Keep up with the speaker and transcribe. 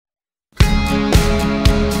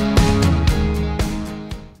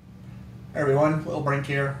Everyone, Will Brink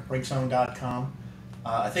here, brinkzone.com.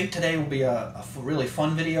 I think today will be a really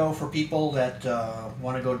fun video for people that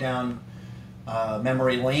want to go down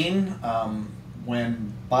memory lane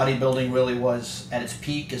when bodybuilding really was at its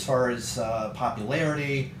peak as far as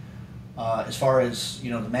popularity, as far as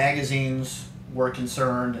the magazines were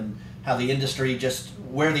concerned, and how the industry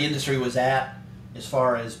where the industry was at as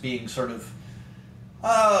far as being sort of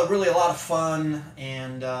really a lot of fun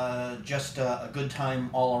and just a good time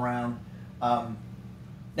all around.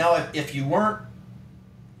 Now, if you weren't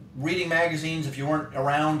reading magazines, if you weren't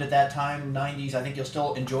around at that time, 90s, I think you'll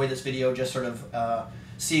still enjoy this video, just sort of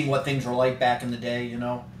seeing what things were like back in the day,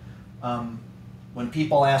 When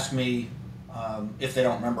people ask me if they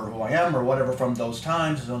don't remember who I am or whatever from those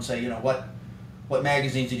times, they don't say, what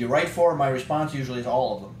magazines did you write for? My response usually is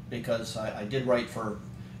all of them, because I did write for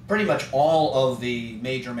pretty much all of the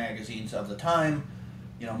major magazines of the time.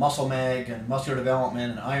 Muscle Mag and Muscular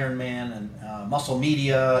Development and Iron Man and Muscle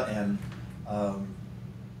Media and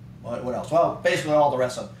what else? Well, basically all the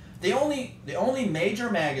rest of them. The only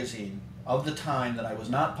major magazine of the time that I was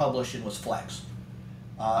not published in was Flex,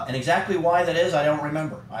 and exactly why that is, I don't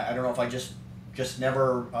remember. I don't know if I just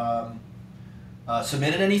never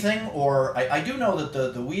submitted anything, or I do know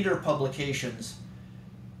that the Weeder publications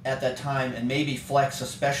at that time, and maybe Flex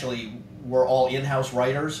especially, were all in-house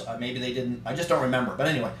writers. Maybe they didn't, I just don't remember. But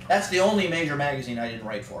anyway, that's the only major magazine I didn't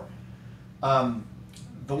write for.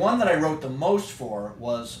 The one that I wrote the most for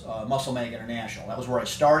was Muscle Mag International. That was where I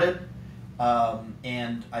started,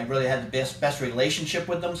 and I really had the best relationship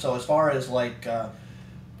with them. So as far as like,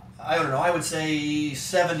 I don't know, I would say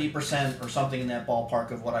 70% or something in that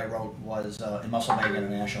ballpark of what I wrote was in Muscle Mag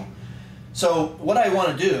International. So what I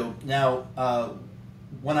want to do now,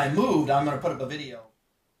 when I moved, I'm going to put up a video.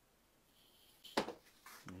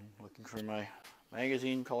 Looking for my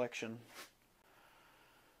magazine collection.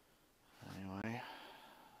 Anyway,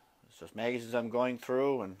 it's just magazines I'm going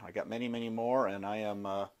through, and I got many more, and I am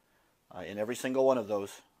in every single one of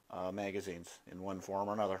those magazines in one form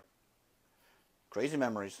or another. Crazy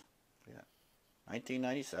memories. Yeah,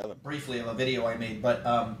 1997. Briefly of a video I made, but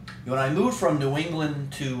when I moved from New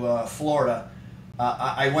England to Florida,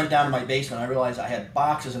 I went down to my basement. I realized I had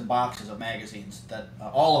boxes and boxes of magazines, that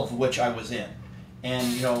all of which I was in. And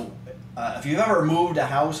if you've ever moved a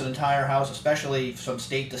house, an entire house, especially from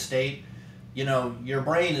state to state, your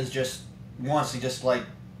brain is wants to just like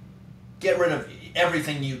get rid of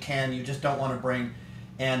everything you can. You just don't want to bring.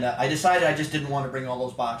 And I decided I just didn't want to bring all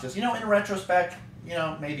those boxes. In retrospect,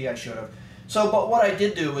 maybe I should have. So, but what I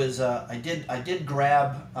did do is I did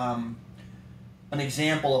grab an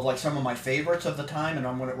example of like some of my favorites of the time,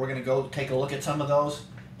 and we're gonna go take a look at some of those.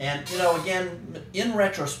 And again, in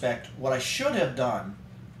retrospect, what I should have done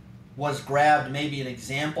was grabbed maybe an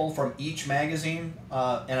example from each magazine,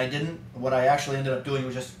 and I didn't. What I actually ended up doing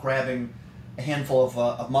was just grabbing a handful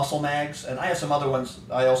of muscle mags, and I have some other ones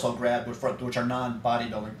I also grabbed which are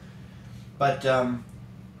non-bodybuilding. But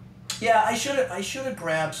yeah, I should have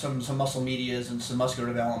grabbed some muscle medias and some muscular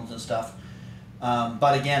developments and stuff.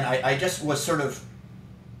 But again, I just was sort of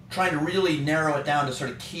trying to really narrow it down to sort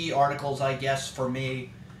of key articles, I guess, for me,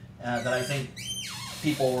 that I think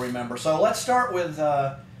people will remember. So let's start with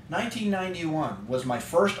 1991 was my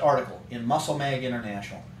first article in Muscle Mag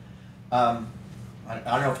International. I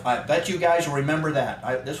don't know if, I bet you guys will remember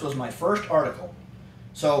that. This was my first article.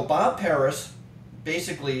 So Bob Paris,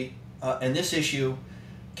 basically, in this issue,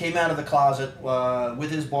 came out of the closet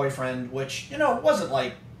with his boyfriend, which, wasn't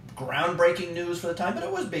like groundbreaking news for the time, but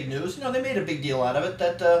it was big news. They made a big deal out of it,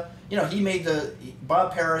 that, he made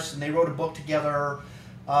Bob Paris, and they wrote a book together.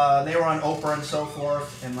 They were on Oprah and so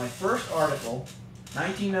forth. And my first article,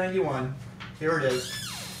 1991, here it is.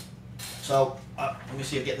 So, let me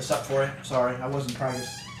see if I get this up for you. Sorry, I wasn't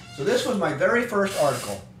practiced. So this was my very first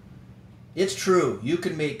article. It's true, you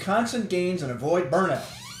can make constant gains and avoid burnout.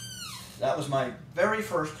 That was my very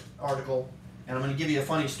first article, and I'm going to give you a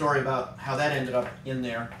funny story about how that ended up in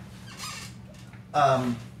there.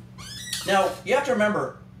 Now, you have to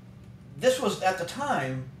remember, this was, at the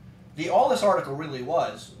time, all this article really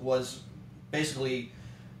was basically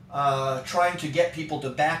trying to get people to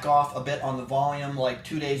back off a bit on the volume, like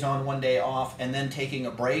 2 days on, 1 day off, and then taking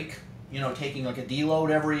a break, taking like a deload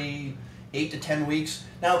every 8 to 10 weeks.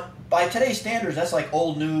 Now, by today's standards, that's like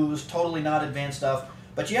old news, totally not advanced stuff.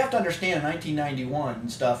 But you have to understand, in 1991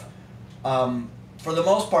 and stuff, for the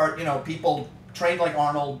most part, people trained like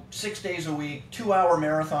Arnold 6 days a week, 2-hour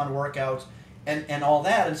marathon workouts, and all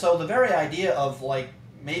that. And so the very idea of like,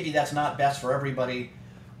 maybe that's not best for everybody,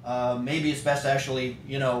 maybe it's best to actually,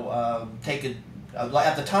 take it.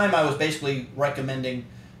 At the time, I was basically recommending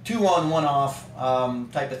 2 on, 1 off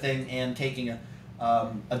type of thing, and taking a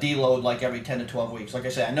deload like every 10 to 12 weeks. Like I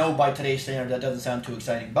say, I know by today's standard that doesn't sound too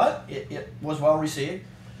exciting, but it was well received.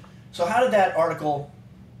 So how did that article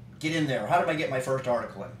get in there? How did I get my first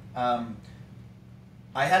article in?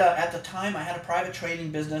 At the time, I had a private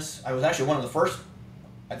training business. I was actually one of the first,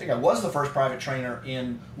 I think I was the first private trainer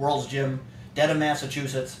in World's Gym, Dedham,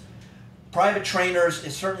 Massachusetts. Private trainers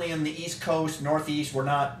is certainly in the East Coast, Northeast, were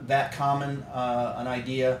not that common an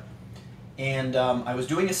idea. And I was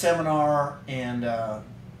doing a seminar, and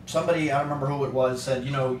somebody, I don't remember who it was, said,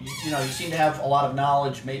 you seem to have a lot of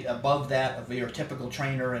knowledge above that of your typical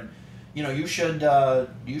trainer, and you should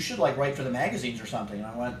like write for the magazines or something. And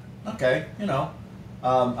I went, okay,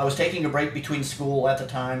 I was taking a break between school at the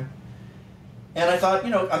time, and I thought,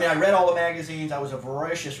 I read all the magazines. I was a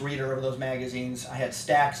voracious reader of those magazines. I had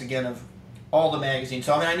stacks again of all the magazines,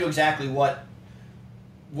 so I knew exactly what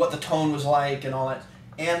the tone was like and all that.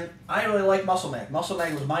 And I really liked Muscle Mag. Muscle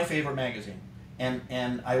Mag was my favorite magazine.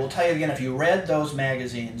 And I will tell you again, if you read those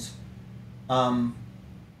magazines, hold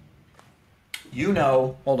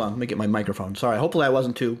on, let me get my microphone. Sorry, hopefully I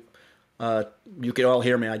wasn't too, you could all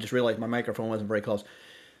hear me. I just realized my microphone wasn't very close.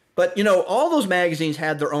 But, all those magazines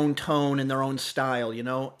had their own tone and their own style,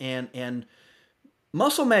 and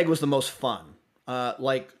Muscle Mag was the most fun.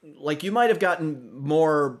 Like you might have gotten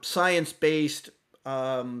more science-based,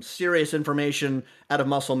 serious information out of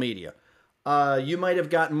Muscle Media. You might have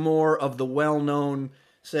gotten more of the well-known,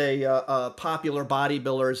 say, popular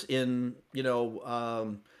bodybuilders in,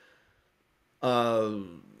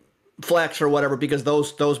 Flex or whatever, because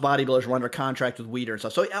those bodybuilders were under contract with Weider and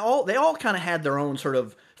stuff. So they all kind of had their own sort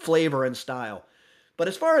of flavor and style. But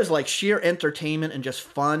as far as like sheer entertainment and just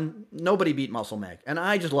fun, nobody beat Muscle Mag, and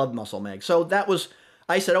I just loved Muscle Mag. So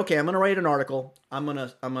I said, okay, I'm gonna write an article. I'm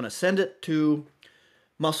gonna send it to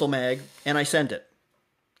Muscle Mag, and I sent it.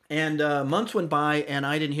 And months went by, and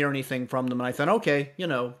I didn't hear anything from them. And I thought, okay,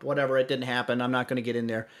 whatever, it didn't happen. I'm not going to get in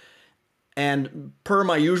there. And per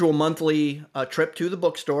my usual monthly trip to the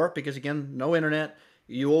bookstore, because again, no internet,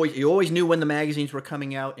 you always knew when the magazines were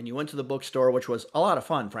coming out, and you went to the bookstore, which was a lot of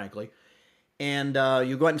fun, frankly. And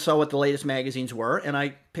you went and saw what the latest magazines were, and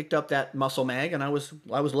I picked up that Muscle Mag, and I was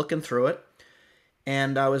looking through it.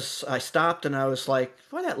 And I stopped, and I was like,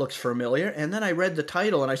 well, that looks familiar. And then I read the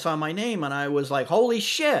title, and I saw my name, and I was like, holy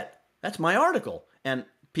shit, that's my article. And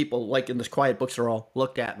people, like in this quiet bookstore, all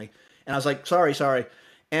looked at me. And I was like, sorry.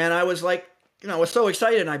 And I was like, I was so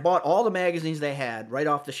excited, and I bought all the magazines they had right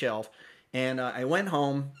off the shelf. And I went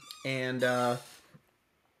home, and I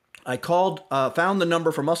called, found the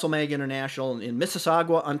number for Muscle Mag International in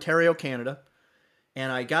Mississauga, Ontario, Canada. And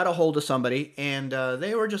I got a hold of somebody, and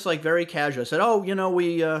they were just like very casual. I said, "Oh,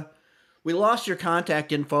 we lost your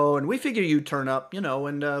contact info, and we figured you'd turn up,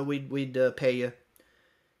 and we'd pay you."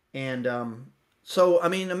 And so,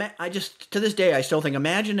 I just to this day I still think,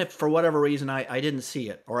 imagine if for whatever reason I didn't see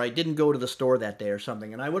it, or I didn't go to the store that day or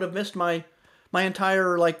something, and I would have missed my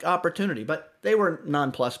entire opportunity. But they were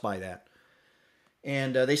nonplussed by that,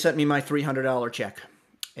 and they sent me my $300 check,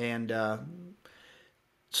 and.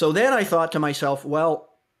 So then I thought to myself,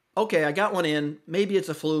 well, okay, I got one in. Maybe it's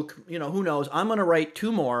a fluke. Who knows? I'm going to write 2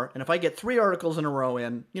 more, and if I get 3 articles in a row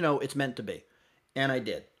in, it's meant to be. And I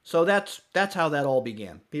did. So that's how that all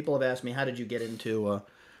began. People have asked me, how did you get into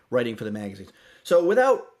writing for the magazines? So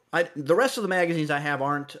the rest of the magazines I have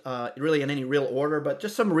aren't really in any real order, but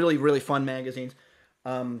just some really, really fun magazines.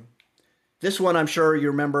 This one, I'm sure you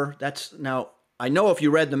remember. I know if you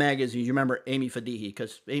read the magazine, you remember Amy Fadihi,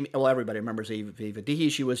 because everybody remembers Amy Fadihi.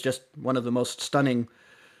 She was just one of the most stunning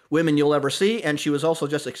women you'll ever see, and she was also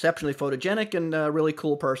just exceptionally photogenic and a really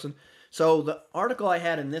cool person. So the article I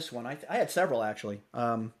had in this one, I had several actually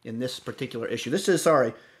in this particular issue. This is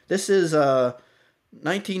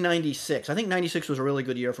 1996. I think 96 was a really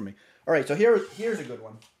good year for me. All right, so here's a good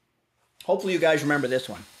one. Hopefully you guys remember this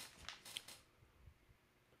one.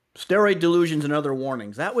 Steroid delusions and other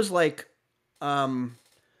warnings. That was like. And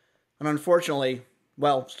unfortunately,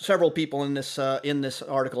 well, several people in this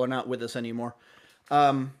article are not with us anymore.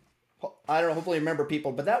 I don't know, hopefully you remember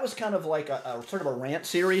people, but that was kind of like a sort of a rant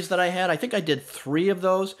series that I had. I think I did 3 of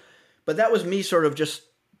those, but that was me sort of just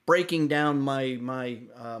breaking down my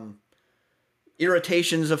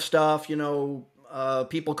irritations of stuff,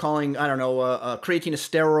 people calling, creatine a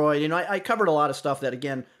steroid. I covered a lot of stuff that,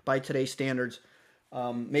 again, by today's standards,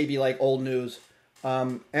 maybe like old news.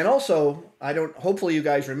 And also, hopefully you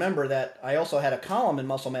guys remember that I also had a column in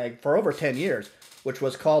Muscle Mag for over 10 years, which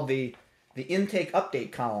was called the intake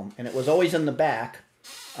update column, and it was always in the back.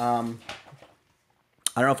 I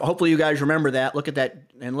don't know hopefully you guys remember that. Look at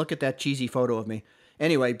that cheesy photo of me.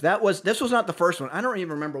 Anyway, this was not the first one. I don't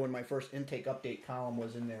even remember when my first intake update column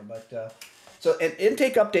was in there, but so an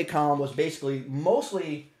intake update column was basically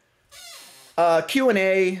mostly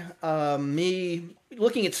Q&A, me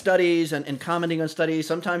looking at studies and commenting on studies.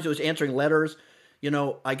 Sometimes it was answering letters. You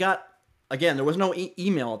know, I got, again, there was no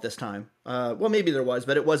email at this time. Well, maybe there was,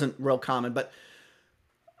 but it wasn't real common. But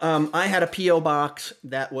I had a P.O. box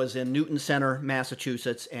that was in Newton Center,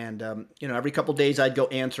 Massachusetts, and you know, every couple days I'd go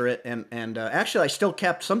answer it. And actually, I still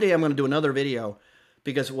kept. Someday I'm going to do another video,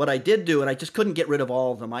 because what I did do, and I just couldn't get rid of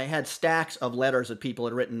all of them. I had stacks of letters that people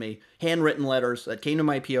had written me, handwritten letters that came to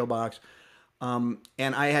my P.O. box, and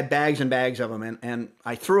I had bags and bags of them, and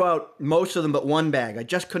I threw out most of them but one bag. I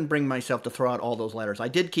just couldn't bring myself to throw out all those letters. I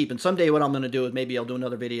did keep, and someday what I'm going to do is maybe I'll do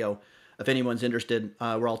another video if anyone's interested,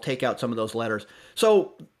 where I'll take out some of those letters.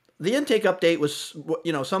 So the intake update was,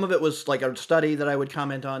 you know, some of it was like a study that I would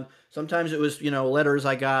comment on. Sometimes it was, you know, letters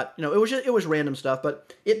I got. You know, it was random stuff,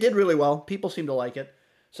 but it did really well. People seemed to like it.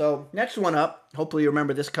 So next one up, hopefully you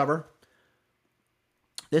remember this cover.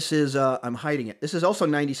 This is, I'm hiding it. This is also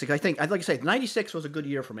 96. I think, I'd like to say, 96 was a good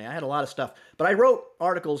year for me. I had a lot of stuff. But I wrote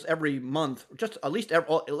articles every month, just at least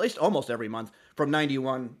almost every month from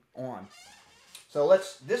 91 on. So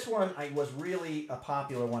this one was really a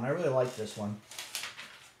popular one. I really liked this one.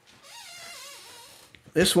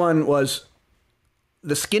 This one was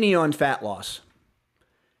the Skinny on Fat Loss.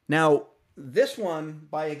 Now, this one,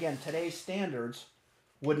 by, again, today's standards,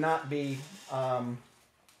 would not be...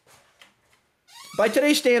 by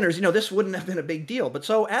today's standards, you know, this wouldn't have been a big deal. But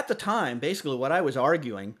so at the time, basically what I was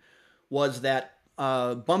arguing was that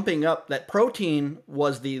bumping up, that protein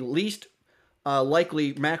was the least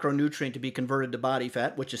likely macronutrient to be converted to body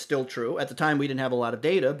fat, which is still true. At the time, we didn't have a lot of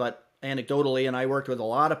data, but anecdotally, and I worked with a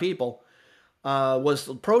lot of people, was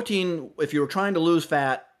protein, if you were trying to lose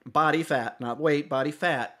fat, body fat, not weight, body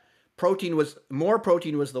fat, more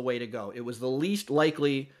protein was the way to go. It was the least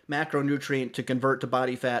likely macronutrient to convert to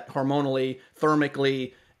body fat hormonally,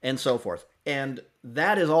 thermically, and so forth. And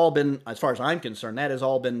that has all been, as far as I'm concerned, that has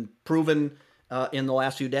all been proven in the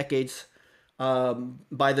last few decades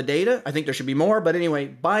by the data. I think there should be more, but anyway,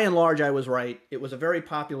 by and large, I was right. It was a very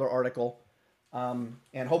popular article,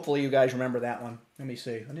 and hopefully you guys remember that one. Let me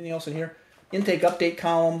see. Anything else in here? Intake update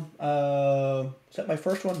column. Is that my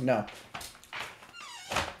first one? No.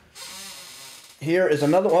 Here is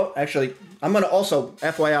another one. Oh, actually, I'm going to also,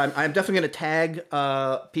 FYI, I'm definitely going to tag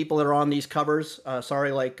people that are on these covers.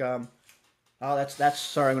 Sorry, like, oh,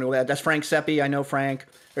 sorry, I'm going to go that. That's Frank Seppi. I know Frank.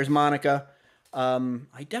 There's Monica. I'm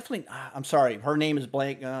sorry. Her name is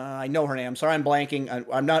blank. I know her name. I'm sorry I'm blanking.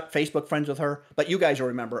 I'm not Facebook friends with her, but you guys will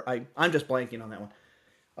remember. I'm just blanking on that one.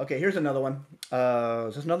 Okay, here's another one.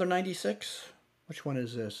 Is this another 96? Which one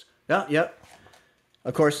is this? Yeah.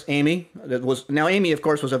 Of course, Amy. Amy, of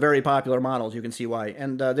course, was a very popular model, as you can see why.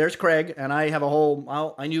 And there's Craig, and I have a whole...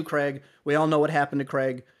 I knew Craig. We all know what happened to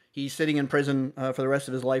Craig. He's sitting in prison for the rest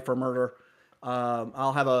of his life for murder.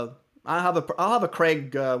 I'll have a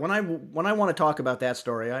Craig... when I want to talk about that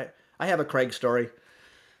story, I have a Craig story.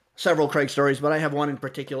 Several Craig stories, but I have one in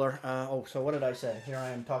particular. So what did I say? Here I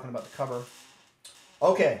am talking about the cover.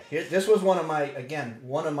 Okay, this was one of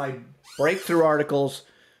my breakthrough articles.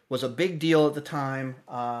 Was a big deal at the time.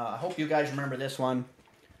 I hope you guys remember this one.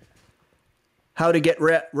 How to get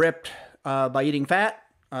ripped by eating fat.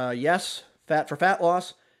 Yes, fat for fat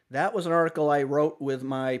loss. That was an article I wrote with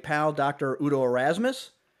my pal, Dr. Udo Erasmus.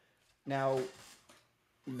 Now,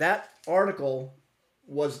 that article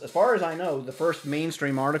was, as far as I know, the first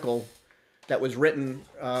mainstream article that was written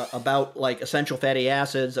about like essential fatty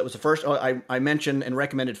acids. That was the first. I mentioned and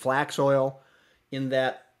recommended flax oil in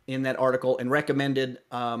that article, and recommended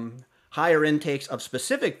higher intakes of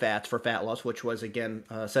specific fats for fat loss, which was again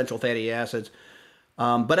essential fatty acids.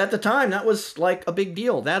 But at the time, that was like a big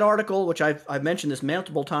deal. That article, which I've mentioned this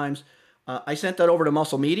multiple times, I sent that over to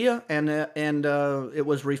Muscle Media, and it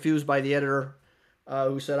was refused by the editor,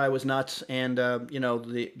 who said I was nuts, and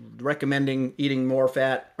the recommending eating more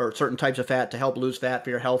fat or certain types of fat to help lose fat for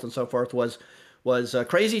your health and so forth was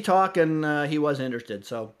crazy talk, and he wasn't interested.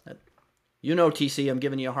 So, TC, I'm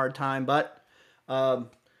giving you a hard time, but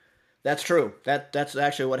that's true. That's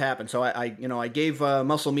actually what happened. So I gave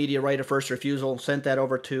Muscle Media right of first refusal, sent that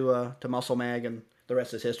over to Muscle Mag, and the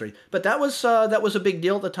rest is history. But that was a big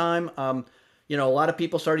deal at the time. A lot of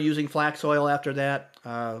people started using flax oil after that.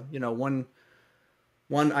 I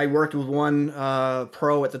worked with one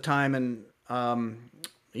pro at the time, and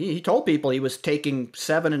he told people he was taking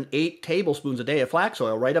 7 and 8 tablespoons a day of flax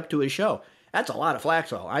oil right up to his show. That's a lot of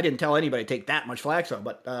flax oil. I didn't tell anybody to take that much flax oil,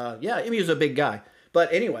 but he was a big guy.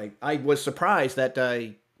 But anyway, I was surprised that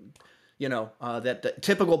that the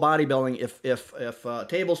typical bodybuilding, if a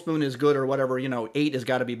tablespoon is good or whatever, 8 has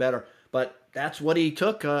got to be better. But that's what he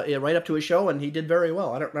took right up to his show, and he did very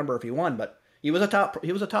well. I don't remember if he won, but he was a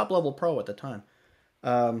top level pro at the time.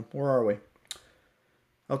 Where are we?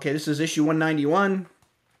 Okay, this is issue 191.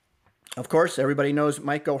 Of course, everybody knows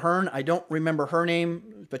Mike O'Hearn. I don't remember her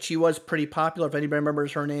name, but she was pretty popular. If anybody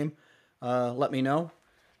remembers her name, let me know.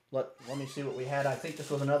 Let me see what we had. I think this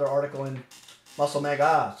was another article in Muscle Mag.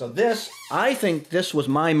 So I think this was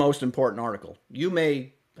my most important article. You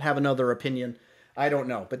may have another opinion. I don't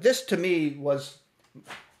know. But this, to me, was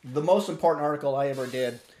the most important article I ever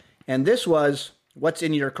did. And this was, What's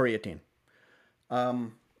in Your Creatine? That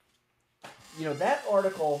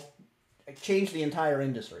article changed the entire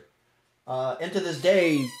industry. And to this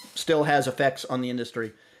day, still has effects on the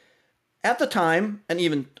industry. At the time, and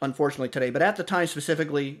even unfortunately today, but at the time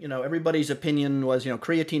specifically, everybody's opinion was,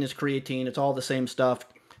 creatine is creatine. It's all the same stuff.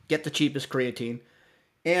 Get the cheapest creatine.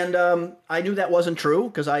 And I knew that wasn't true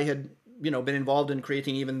because I had, been involved in creatine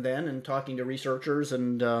even then and talking to researchers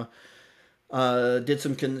and did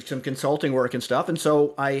some consulting work and stuff. And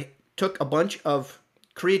so I took a bunch of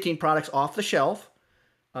creatine products off the shelf.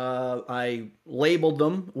 I labeled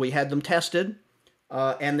them. We had them tested.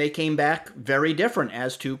 And they came back very different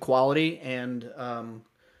as to quality and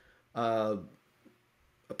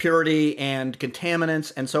purity and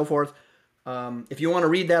contaminants and so forth. If you want to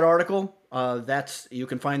read that article, you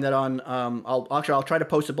can find that on. I'll try to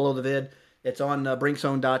post it below the vid. It's on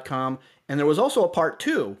brinkzone.com. And there was also a part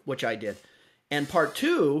 2, which I did. And part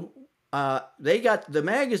 2, the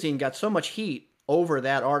magazine got so much heat over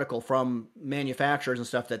that article from manufacturers and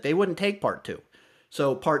stuff that they wouldn't take part 2.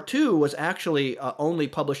 So part 2 was actually only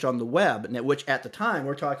published on the web, which at the time,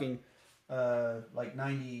 we're talking like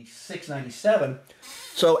 96, 97.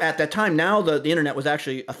 So at that time, now the internet was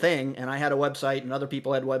actually a thing, and I had a website, and other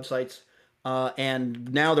people had websites,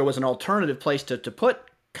 and now there was an alternative place to put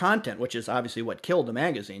content, which is obviously what killed the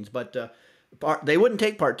magazines, but they wouldn't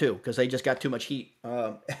take part 2 because they just got too much heat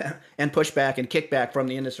and pushback and kickback from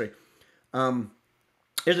the industry.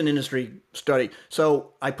 Here's an industry study.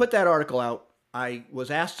 So I put that article out. I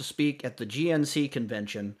was asked to speak at the GNC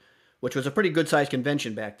convention, which was a pretty good-sized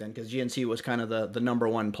convention back then because GNC was kind of the number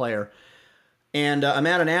one player. And I'm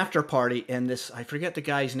at an after party, and I forget the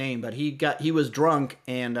guy's name, but he was drunk,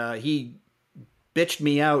 and he bitched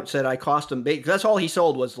me out, said I cost him, because that's all he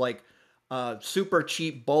sold was like super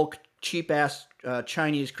cheap, bulk, cheap-ass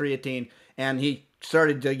Chinese creatine, and he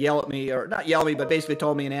started to yell at me, or not yell at me, but basically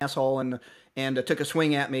told me an asshole, and took a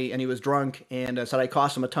swing at me, and he was drunk, and said I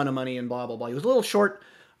cost him a ton of money, and blah, blah, blah. He was a little short,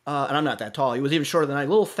 and I'm not that tall. He was even shorter than I, a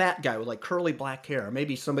little fat guy with like curly black hair.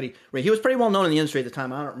 Maybe somebody, he was pretty well known in the industry at the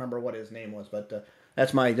time. I don't remember what his name was, but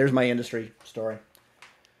there's my industry story.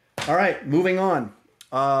 All right, moving on.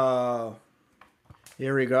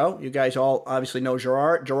 Here we go. You guys all obviously know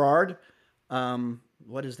Gerard.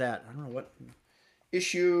 What is that? I don't know what.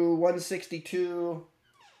 Issue 162.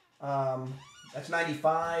 That's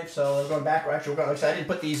 95, so we're going back. Actually, I didn't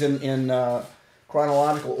put these in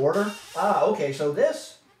chronological order. Okay, so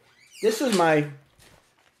this is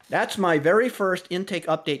that's my very first intake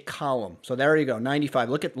update column. So there you go, 95.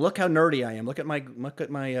 Look how nerdy I am. Look at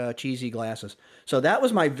my cheesy glasses. So that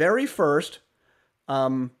was my very first.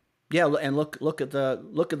 Yeah, and look at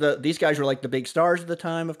the these guys were like the big stars at the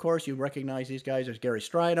time. Of course, you recognize these guys. There's Gary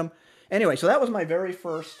Stridham. Anyway, so that was my very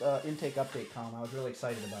first intake update column. I was really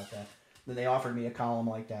excited about that. Then they offered me a column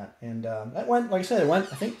like that. And that went, like I said, I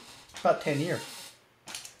think, about 10 years.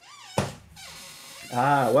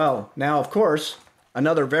 Well, now, of course,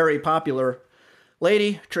 another very popular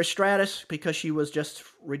lady, Trish Stratus, because she was just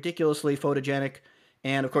ridiculously photogenic.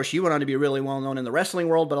 And, of course, she went on to be really well-known in the wrestling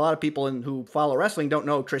world, but a lot of people who follow wrestling don't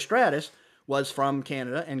know Trish Stratus was from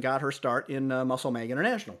Canada and got her start in Muscle Mag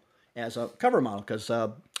International as a cover model, because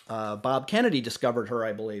Bob Kennedy discovered her,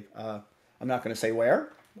 I believe. I'm not going to say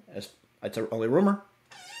where. It's only rumor.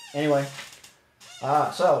 Anyway,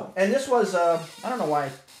 and this was, I don't know why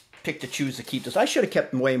I picked to choose to keep this. I should have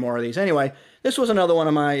kept way more of these. Anyway, this was another one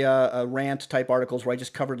of my rant-type articles where I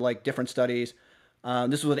just covered, like, different studies.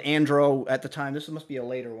 This was with Andro at the time. This must be a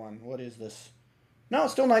later one. What is this? No,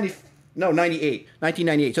 it's still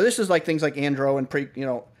 1998. So this is, like, things like Andro and,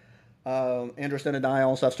 androstenediol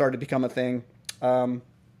and stuff started to become a thing, and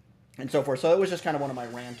so forth. So it was just kind of one of my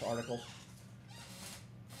rant articles.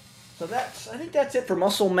 So I think that's it for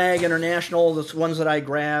Muscle Mag International. The ones that I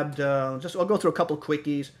grabbed. I'll go through a couple of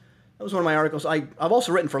quickies. That was one of my articles. I've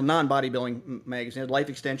also written for non-bodybuilding magazines. Life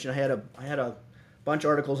Extension. I had a bunch of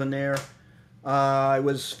articles in there. I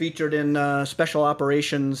was featured in Special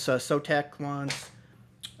Operations, SOTEC once.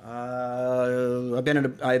 I've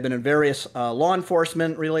been in various law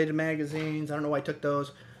enforcement related magazines. I don't know why I took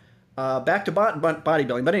those. Back to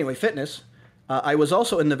bodybuilding, but anyway, fitness. I was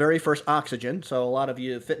also in the very first Oxygen, so a lot of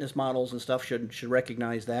you fitness models and stuff should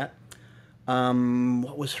recognize that.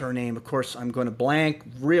 What was her name? Of course, I'm going to blank.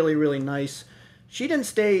 Really, really nice. She didn't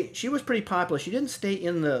stay. She was pretty popular. She didn't stay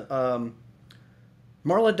in the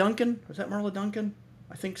Marla Duncan. Was that Marla Duncan?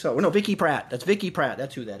 I think so. No, Vicky Pratt. That's Vicky Pratt.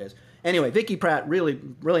 That's who that is. Anyway, Vicky Pratt, really,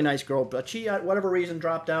 really nice girl, but she, whatever reason,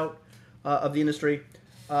 dropped out of the industry.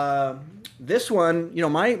 This one, you know,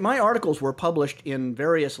 my articles were published in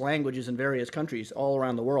various languages in various countries all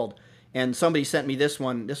around the world, and somebody sent me this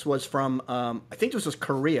one. This was from, I think this was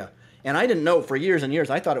Korea, and I didn't know for years and years.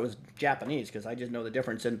 I thought it was Japanese because I just know the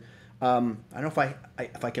difference. And I don't know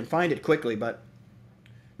if I can find it quickly, but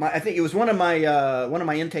I think it was one of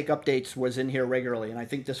my intake updates was in here regularly, and I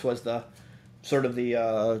think this was the sort of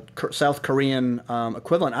the South Korean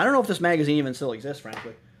equivalent. I don't know if this magazine even still exists,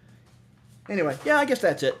 frankly. Anyway, yeah, I guess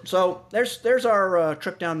that's it. So there's our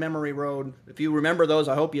trip down memory road. If you remember those,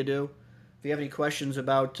 I hope you do. If you have any questions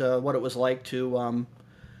about what it was like to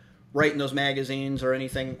write in those magazines or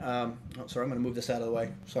anything, oh, sorry, I'm going to move this out of the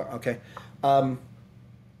way. Sorry, okay.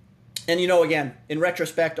 And you know, again, in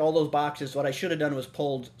retrospect, all those boxes, what I should have done was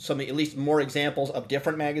pulled some, at least more examples of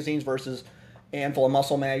different magazines versus a handful of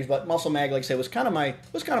Muscle Mags. But Muscle Mag, like I said, was kind of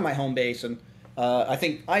my home base, and I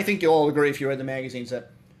think you'll all agree if you read the magazines that,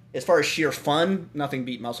 as far as sheer fun, nothing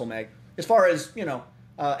beat Muscle Mag. As far as, you know,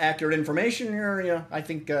 accurate information, you know, I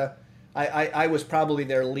think I was probably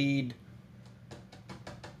their lead.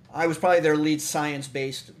 I was probably their lead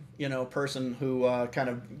science-based, you know, person who kind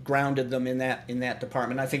of grounded them in that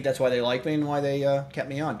department. I think that's why they liked me and why they kept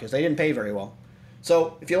me on, because they didn't pay very well.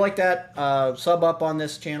 So if you like that, sub up on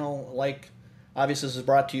this channel. Obviously, this is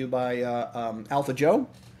brought to you by Alpha Joe.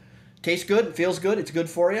 Tastes good, feels good, it's good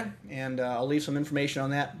for you, and I'll leave some information on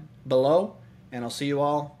that below, and I'll see you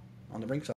all on the brink side.